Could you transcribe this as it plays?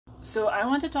So I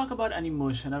want to talk about An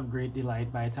Emotion of Great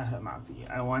Delight by Tahira Mafi.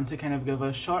 I want to kind of give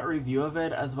a short review of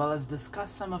it as well as discuss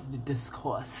some of the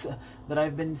discourse that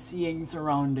I've been seeing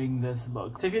surrounding this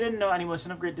book. So if you didn't know, An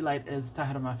Emotion of Great Delight is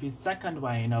Tahira Mafi's second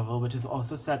YA novel, which is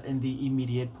also set in the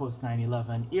immediate post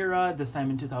 9/11 era, this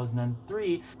time in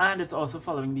 2003, and it's also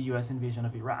following the US invasion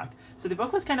of Iraq. So the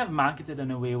book was kind of marketed in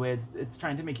a way where it's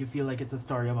trying to make you feel like it's a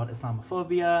story about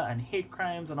Islamophobia and hate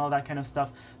crimes and all that kind of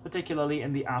stuff, particularly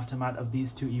in the aftermath of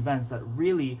these two events that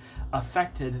really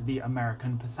affected the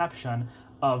American perception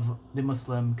of the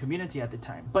Muslim community at the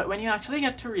time. But when you actually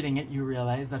get to reading it, you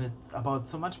realize that it's about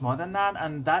so much more than that,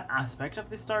 and that aspect of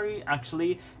the story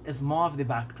actually is more of the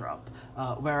backdrop.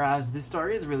 Whereas the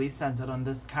story is really centered on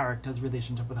this character's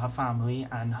relationship with her family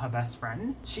and her best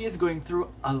friend. She is going through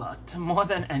a lot, more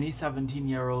than any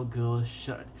 17-year-old girl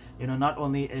should. You know, not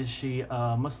only is she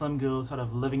a Muslim girl sort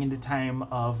of living in the time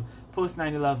of post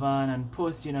 9/11 and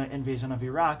post, invasion of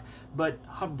Iraq, but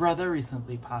her brother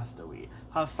recently passed away.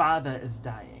 Her father is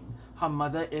dying. Her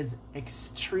mother is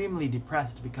extremely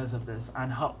depressed because of this,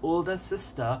 and her older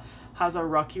sister has a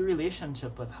rocky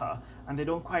relationship with her, and they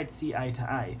don't quite see eye to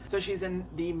eye. So she's in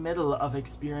the middle of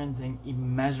experiencing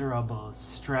immeasurable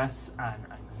stress and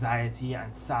anxiety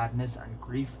and sadness and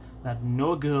grief that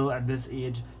no girl at this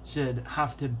age should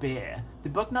have to bear. The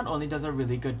book not only does a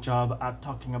really good job at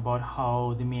talking about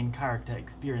how the main character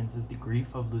experiences the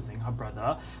grief of losing her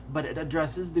brother, but it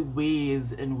addresses the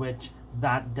ways in which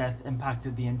that death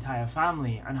impacted the entire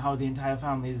family and how the entire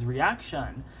family's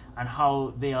reaction and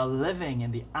how they are living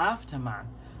in the aftermath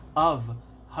of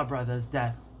her brother's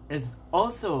death is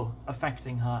also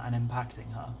affecting her and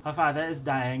impacting her. Her father is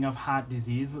dying of heart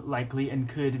disease, likely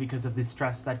incurred because of the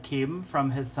stress that came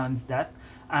from his son's death,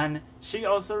 and she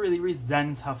also really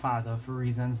resents her father for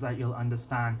reasons that you'll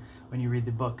understand when you read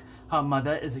the book. Her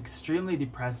mother is extremely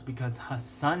depressed because her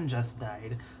son just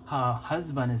died, her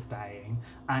husband is dying,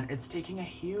 and it's taking a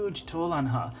huge toll on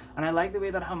her. And I like the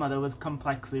way that her mother was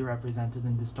complexly represented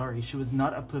in the story. She was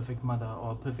not a perfect mother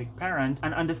or a perfect parent,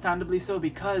 and understandably so,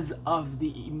 because of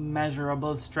the immeasurable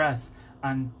stress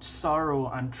and sorrow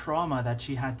and trauma that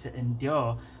she had to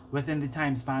endure within the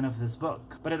time span of this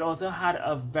book. But it also had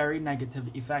a very negative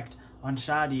effect on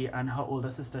Shadi and her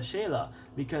older sister Shayla,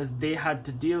 because they had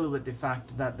to deal with the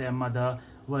fact that their mother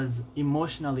was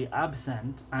emotionally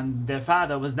absent and their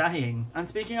father was dying. And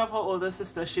speaking of her older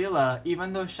sister Shayla,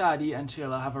 even though Shadi and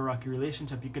Shayla have a rocky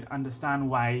relationship, you could understand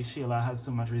why Shayla has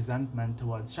so much resentment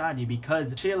towards Shadi,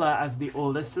 because Shayla, as the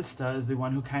oldest sister, is the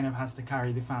one who kind of has to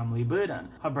carry the family burden.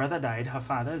 Her brother died, her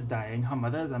father is dying, her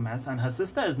mother is a mess, and her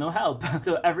sister is no help.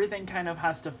 So everything kind of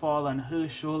has to fall on her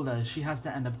shoulders. She has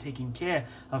to end up taking care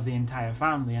of the entire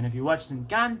family. And if you watched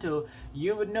Encanto,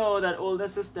 you would know that older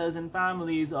sisters and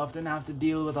families often have to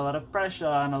deal with a lot of pressure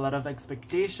and a lot of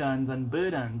expectations and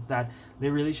burdens that they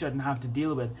really shouldn't have to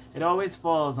deal with. It always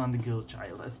falls on the girl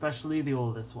child, especially the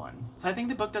oldest one. So I think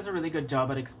the book does a really good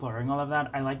job at exploring all of that.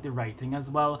 I like the writing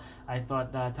as well. I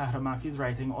thought that Tahira Mafi's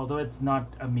writing, although it's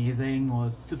not amazing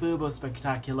or superb or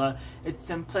spectacular, it's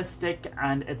simplistic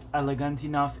and it's elegant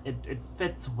enough. It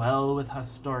fits well with her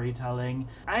storytelling.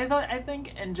 I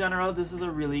think in general this is a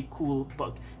really cool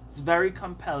book. It's very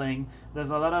compelling. There's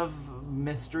a lot of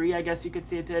mystery, I guess you could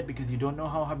say, to it, because you don't know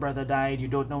how her brother died. You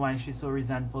don't know why she's so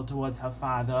resentful towards her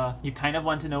father. You kind of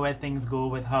want to know where things go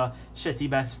with her shitty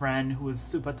best friend, who is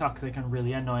super toxic and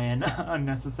really annoying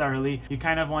unnecessarily. You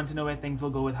kind of want to know where things will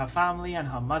go with her family and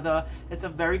her mother. It's a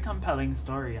very compelling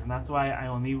story, and that's why I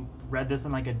only read this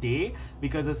in like a day,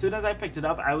 because as soon as I picked it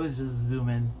up, I was just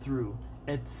zooming through.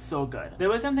 It's so good. There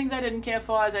were some things I didn't care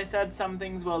for. As I said, some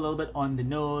things were a little bit on the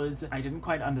nose. I didn't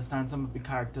quite understand some of the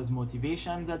characters'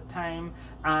 motivations at time,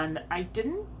 and I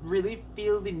didn't really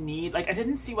feel the need, like I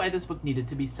didn't see why this book needed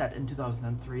to be set in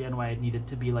 2003 and why it needed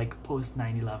to be like post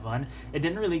 9/11. It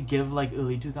didn't really give like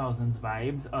early 2000s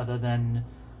vibes, other than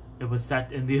it was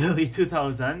set in the early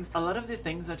 2000s. A lot of the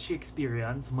things that she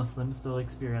experienced, Muslims still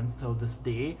experience till this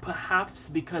day. Perhaps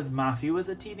because Mafi was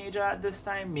a teenager at this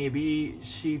time, maybe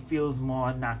she feels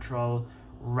more natural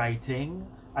writing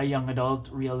a young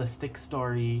adult realistic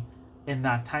story in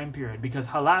that time period, because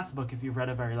her last book, if you've read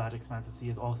A Very Large Expanse of Sea,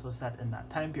 is also set in that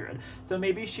time period. So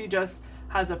maybe she just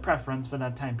has a preference for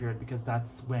that time period because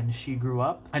that's when she grew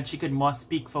up, and she could more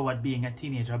speak for what being a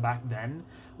teenager back then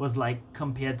was like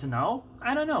compared to now.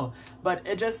 I don't know, but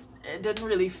it didn't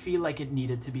really feel like it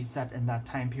needed to be set in that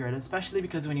time period, especially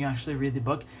because when you actually read the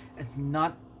book, it's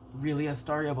not really a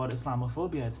story about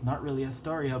Islamophobia. It's not really a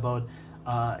story about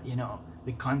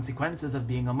the consequences of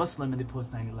being a Muslim in the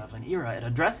post 9/11 era. It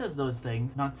addresses those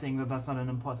things, not saying that that's not an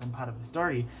important part of the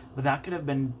story, but that could have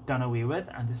been done away with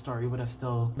and the story would have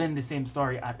still been the same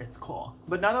story at its core.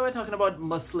 But now that we're talking about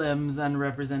Muslims and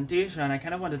representation, I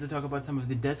kind of wanted to talk about some of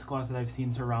the discourse that I've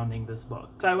seen surrounding this book.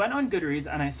 So I went on Goodreads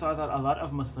and I saw that a lot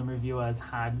of Muslim reviewers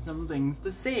had some things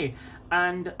to say,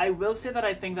 and I will say that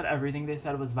I think that everything they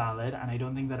said was valid, and I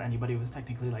don't think that anybody was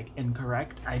technically like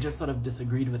incorrect. I just sort of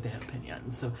disagreed with their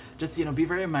opinions. So just, you know, be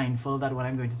very mindful that what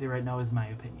I'm going to say right now is my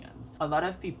opinions. A lot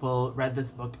of people read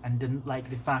this book and didn't like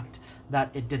the fact that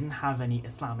it didn't have any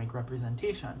Islamic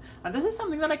representation. And this is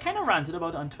something that I kind of ranted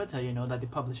about on Twitter, you know, that the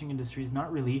publishing industry is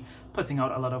not really putting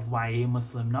out a lot of YA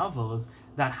Muslim novels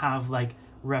that have like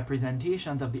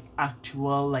representations of the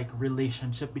actual like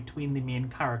relationship between the main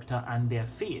character and their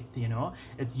faith, you know.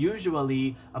 It's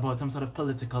usually about some sort of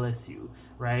political issue,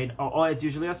 right? Or it's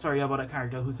usually a story about a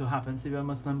character who so happens to be a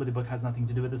Muslim, but the book has nothing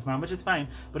to do with Islam, which is fine.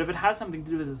 But if it has something to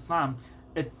do with Islam,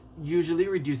 it's usually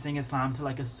reducing Islam to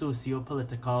like a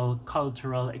socio-political,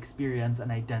 cultural experience and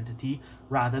identity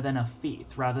rather than a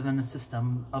faith, rather than a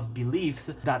system of beliefs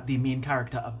that the main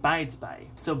character abides by.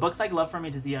 So books like Love from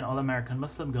A to Z and All American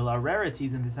Muslim Girl are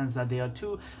rarities in the sense that they are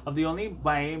two of the only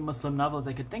YA Muslim novels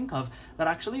I could think of that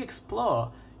actually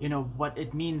explore, you know, what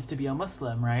it means to be a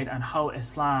Muslim, right? And how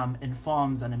Islam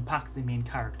informs and impacts the main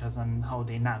characters and how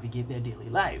they navigate their daily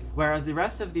lives. Whereas the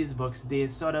rest of these books, they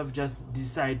sort of just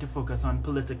decide to focus on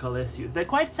political issues. They're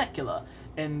quite secular.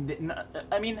 And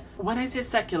I mean, when I say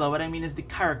secular, what I mean is the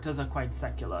characters are quite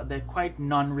secular. They're quite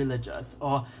non-religious,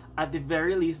 or at the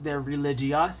very least, their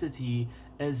religiosity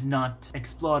is not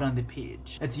explored on the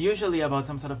page. It's usually about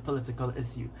some sort of political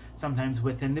issue, sometimes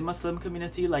within the Muslim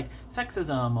community, like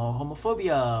sexism or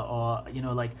homophobia or, you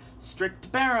know, like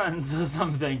strict parents or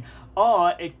something.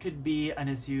 Or it could be an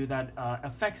issue that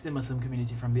affects the Muslim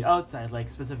community from the outside, like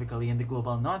specifically in the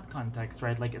global north context,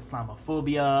 right? Like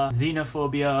Islamophobia,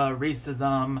 xenophobia,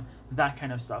 racism, that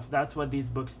kind of stuff. That's what these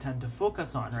books tend to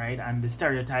focus on, right? And the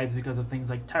stereotypes because of things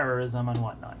like terrorism and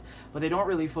whatnot. But they don't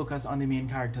really focus on the main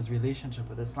character's relationship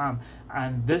with Islam.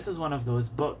 And this is one of those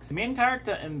books. The main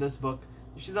character in this book,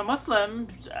 she's a Muslim.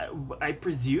 I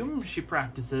presume she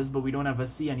practices, but we don't ever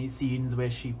see any scenes where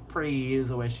she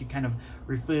prays or where she kind of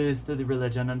refers to the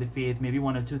religion and the faith. Maybe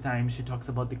one or two times she talks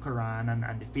about the Quran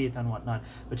and the faith and whatnot,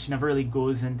 but she never really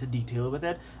goes into detail with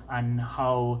it and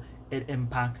how it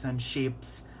impacts and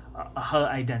shapes her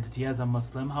identity as a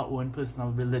Muslim, her own personal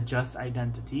religious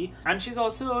identity. And she's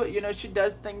also, you know, she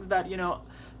does things that, you know,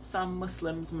 some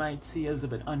Muslims might see as a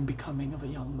bit unbecoming of a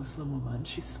young Muslim woman.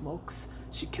 She smokes,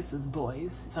 she kisses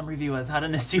boys. Some reviewers had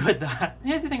an issue with that.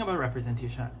 Here's the thing about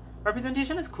representation.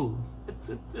 Representation is cool.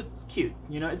 It's cute,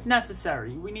 you know, it's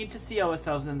necessary. We need to see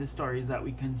ourselves in the stories that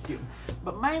we consume.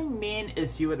 But my main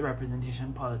issue with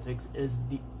representation politics is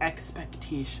the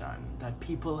expectation that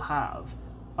people have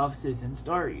of certain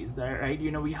stories, right? You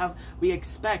know, we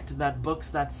expect that books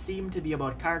that seem to be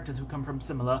about characters who come from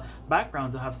similar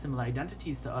backgrounds or have similar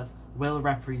identities to us will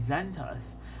represent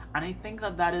us. And I think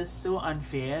that that is so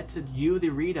unfair to you, the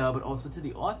reader, but also to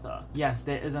the author. Yes,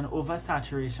 there is an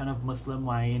oversaturation of Muslim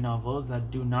YA novels that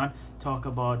do not talk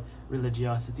about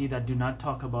religiosity, that do not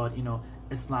talk about, you know,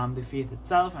 Islam, the faith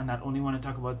itself, and that only want to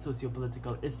talk about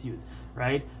socio-political issues,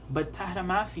 right? But Tahira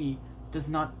Mafi does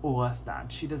not owe us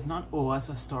that. She does not owe us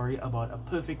a story about a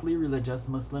perfectly religious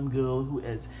Muslim girl who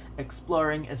is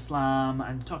exploring Islam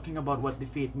and talking about what the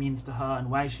faith means to her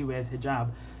and why she wears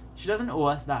hijab. She doesn't owe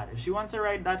us that. If she wants to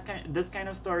write this kind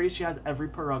of story, she has every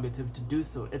prerogative to do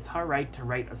so. It's her right to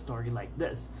write a story like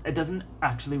this. It doesn't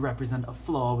actually represent a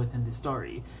flaw within the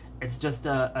story. It's just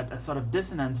a sort of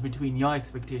dissonance between your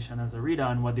expectation as a reader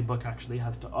and what the book actually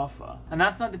has to offer. And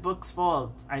that's not the book's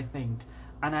fault, I think.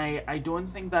 And I don't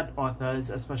think that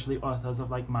authors, especially authors of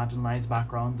like marginalized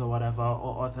backgrounds or whatever,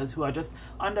 or authors who are just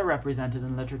underrepresented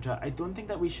in literature, I don't think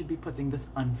that we should be putting this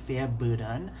unfair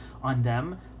burden on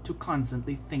them to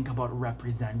constantly think about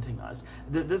representing us.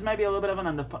 This might be a little bit of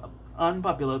an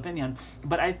unpopular opinion,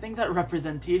 but I think that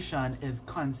representation is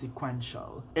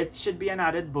consequential. It should be an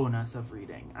added bonus of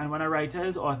reading. And when a writer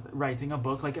is writing a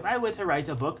book, like if I were to write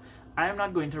a book, I am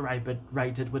not going to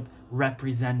write it with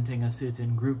representing a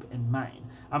certain group in mind.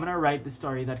 I'm going to write the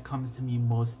story that comes to me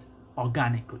most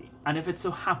organically. And if it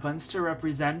so happens to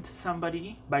represent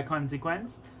somebody by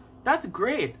consequence, that's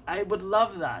great. I would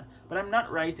love that. but I'm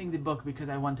not writing the book because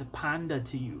I want to pander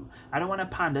to you. I don't want to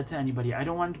pander to anybody. I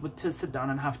don't want to sit down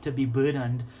and have to be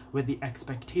burdened with the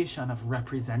expectation of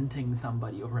representing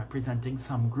somebody or representing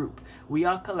some group. We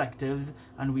are collectives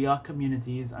and we are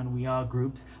communities and we are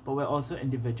groups, but we're also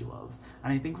individuals.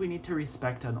 And I think we need to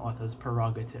respect an author's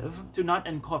prerogative to not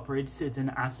incorporate certain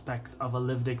aspects of a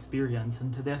lived experience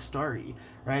into their story,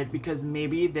 right? Because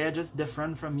maybe they're just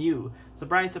different from you.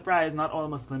 Surprise, surprise, not all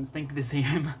Muslims think the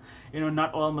same.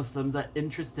 Not all Muslims are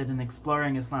interested in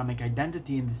exploring Islamic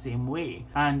identity in the same way.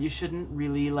 And you shouldn't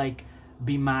really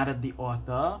be mad at the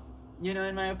author,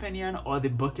 in my opinion, or the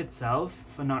book itself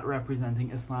for not representing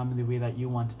Islam in the way that you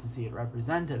wanted to see it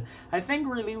represented. I think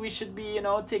really we should be,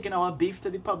 taking our beef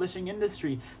to the publishing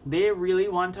industry. They really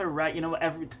want to write,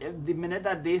 the minute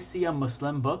that they see a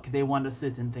Muslim book, they want a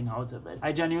certain thing out of it.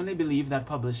 I genuinely believe that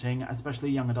publishing, especially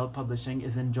young adult publishing,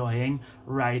 is enjoying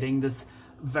riding this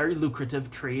very lucrative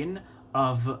train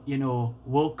of,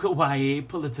 woke YA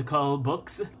political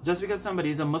books. Just because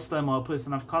somebody is a Muslim or a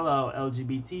person of color or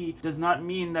LGBT does not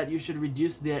mean that you should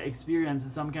reduce their experience to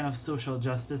some kind of social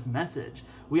justice message.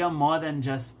 We are more than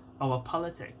just our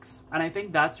politics. And I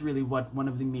think that's really what one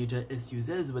of the major issues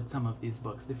is with some of these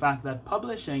books. The fact that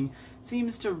publishing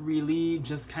seems to really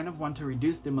just kind of want to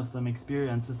reduce the Muslim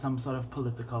experience to some sort of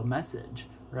political message,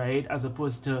 right? As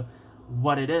opposed to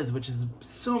what it is, which is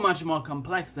so much more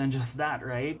complex than just that,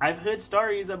 right? I've heard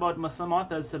stories about Muslim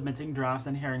authors submitting drafts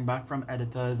and hearing back from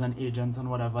editors and agents and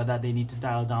whatever that they need to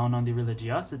dial down on the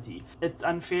religiosity. It's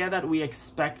unfair that we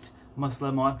expect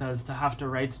Muslim authors to have to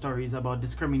write stories about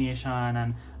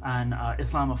discrimination and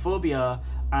Islamophobia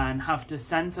and have to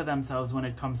censor themselves when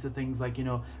it comes to things like,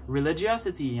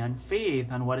 religiosity and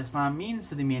faith and what Islam means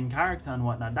to the main character and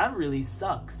whatnot. That really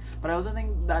sucks. But I also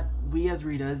think that we as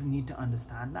readers need to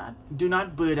understand that. Do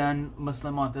not burden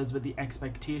Muslim authors with the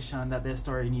expectation that their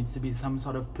story needs to be some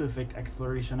sort of perfect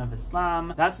exploration of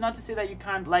Islam. That's not to say that you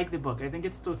can't like the book. I think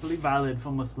it's totally valid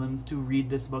for Muslims to read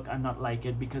this book and not like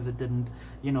it because it didn't,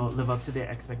 live up to their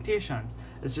expectations.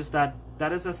 It's just that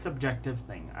that is a subjective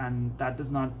thing, and that does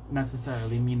not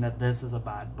necessarily mean that this is a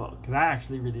bad book, because I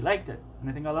actually really liked it, and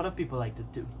I think a lot of people liked it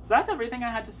too. So that's everything I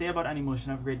had to say about An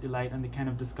Emotion of Great Delight and the kind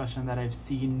of discussion that I've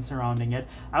seen surrounding it.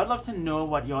 I would love to know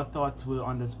what your thoughts were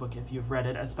on this book if you've read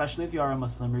it, especially if you're a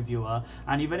Muslim reviewer,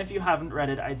 and even if you haven't read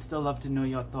it, I'd still love to know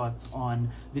your thoughts on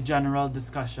the general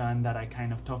discussion that I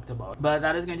kind of talked about. But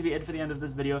that is going to be it for the end of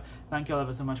this video. Thank you all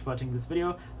ever so much for watching this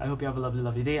video. I hope you have a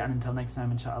lovely day, and until next time,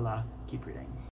 inshallah, keep reading.